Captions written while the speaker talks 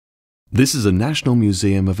This is a National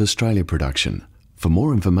Museum of Australia production. For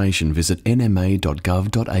more information, visit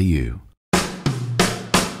nma.gov.au.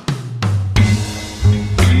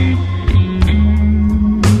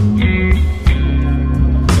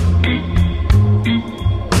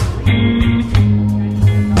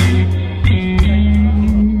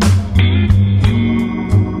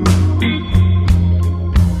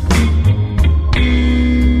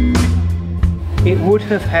 It would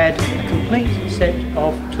have had a complete set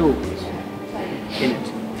of tools in it.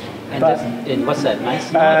 And what's that, mace?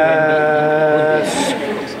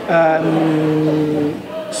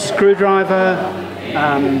 Screwdriver,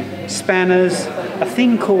 spanners, a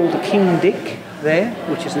thing called a King Dick there,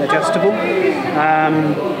 which is an adjustable,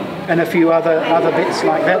 and a few other bits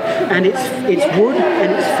like that. And it's wood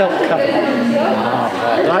and it's felt covered.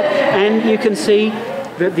 Right? And you can see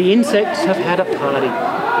that the insects have had a party.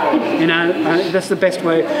 You know, that's the best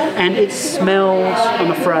way. And it smells,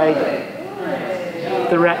 I'm afraid,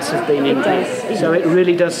 the rats have been in there. So it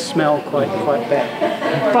really does smell quite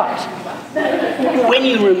bad. But when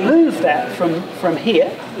you remove that from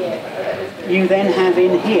here, you then have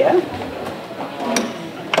in here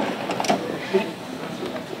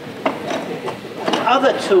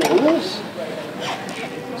other tools.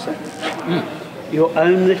 So, your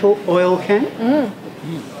own little oil can.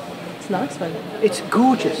 It's a nice one. It's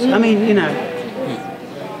gorgeous. I mean, you know,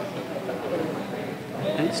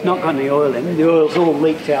 and it's not got any oil in. The oil's all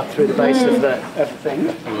leaked out through the base of the thing.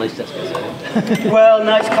 At least that's good. Well,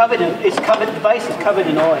 no, the base is covered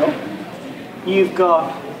in oil. You've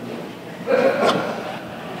got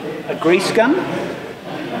a grease gun.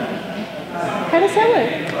 How does that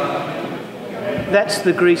work? That's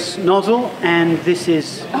the grease nozzle, and this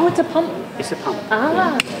is... Oh, it's a pump. It's a pump.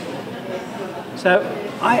 Ah. So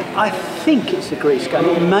I think it's a grease gun.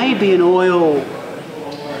 It may be an oil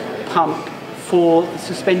pump for the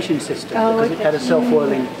suspension system, because it had a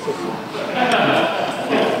self-oiling system.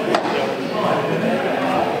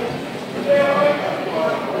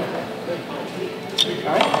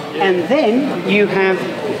 And then you have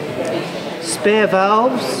spare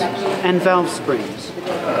valves and valve springs,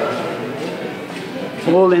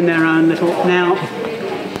 all in their own little... Now,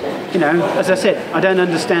 you know, as I said, I don't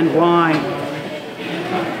understand why,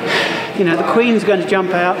 you know, the Queen's going to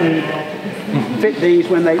jump out and fit these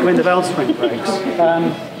when the valve spring breaks.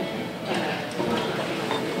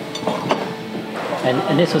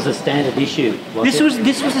 And this was a standard issue, This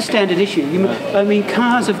was a standard issue. I mean,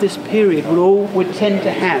 cars of this period would tend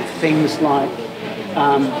to have things like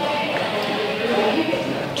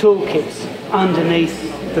toolkits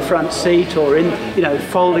underneath the front seat, or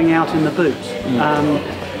folding out in the boot.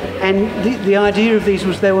 And the idea of these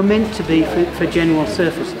was they were meant to be for general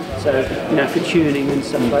surfacing, so for tuning and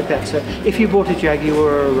stuff like that. So if you bought a Jaguar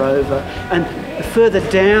or a Rover, and the further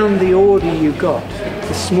down the order you got,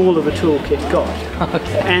 the smaller the toolkit got.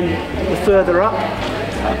 Okay. And the further up,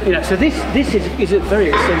 so this is a very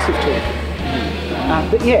extensive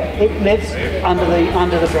toolkit. But yeah, it lives under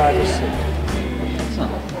the driver's seat.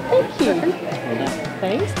 Thank you.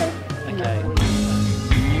 Thanks. Okay.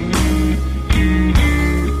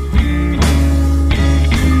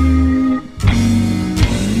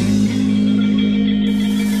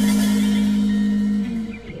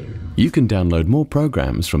 You can download more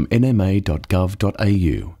programs from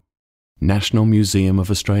nma.gov.au. National Museum of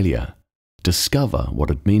Australia. Discover what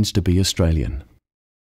it means to be Australian.